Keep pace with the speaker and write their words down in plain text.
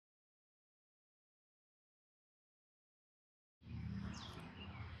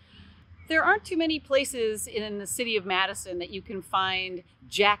There aren't too many places in the city of Madison that you can find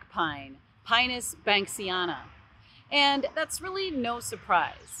jack pine, Pinus banksiana. And that's really no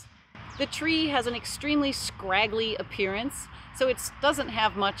surprise. The tree has an extremely scraggly appearance, so it doesn't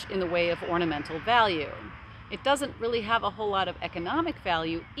have much in the way of ornamental value. It doesn't really have a whole lot of economic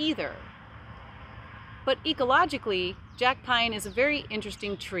value either. But ecologically, jack pine is a very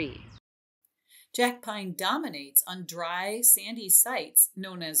interesting tree. Jack pine dominates on dry, sandy sites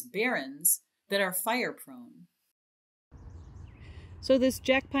known as barrens that are fire-prone. So this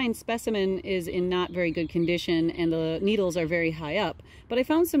jack pine specimen is in not very good condition and the needles are very high up, but I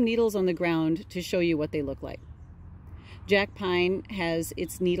found some needles on the ground to show you what they look like. Jack pine has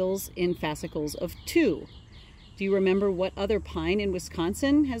its needles in fascicles of 2. Do you remember what other pine in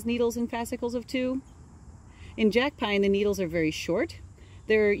Wisconsin has needles in fascicles of 2? In jack pine, the needles are very short.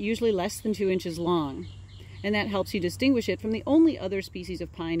 They're usually less than 2 inches long, and that helps you distinguish it from the only other species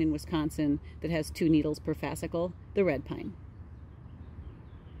of pine in Wisconsin that has 2 needles per fascicle, the red pine.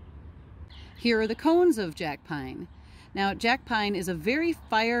 Here are the cones of jack pine. Now, jack pine is a very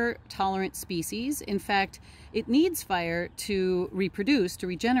fire-tolerant species. In fact, it needs fire to reproduce, to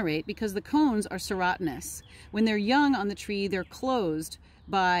regenerate, because the cones are serotinous. When they're young on the tree, they're closed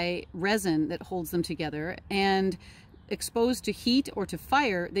by resin that holds them together, and exposed to heat or to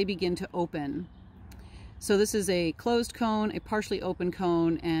fire, they begin to open. So this is a closed cone, a partially open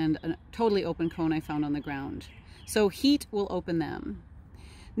cone, and a totally open cone I found on the ground. So heat will open them.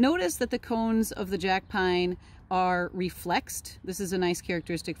 Notice that the cones of the jack pine are reflexed. This is a nice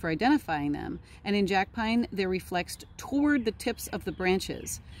characteristic for identifying them. And in jack pine, they're reflexed toward the tips of the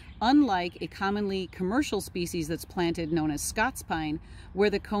branches, unlike a commonly commercial species that's planted known as Scots pine, where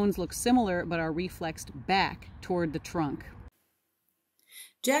the cones look similar but are reflexed back toward the trunk.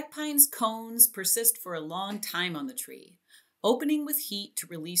 Jack pine's cones persist for a long time on the tree, opening with heat to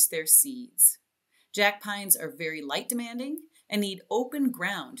release their seeds. Jack pines are very light demanding and need open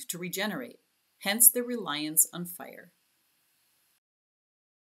ground to regenerate, hence their reliance on fire.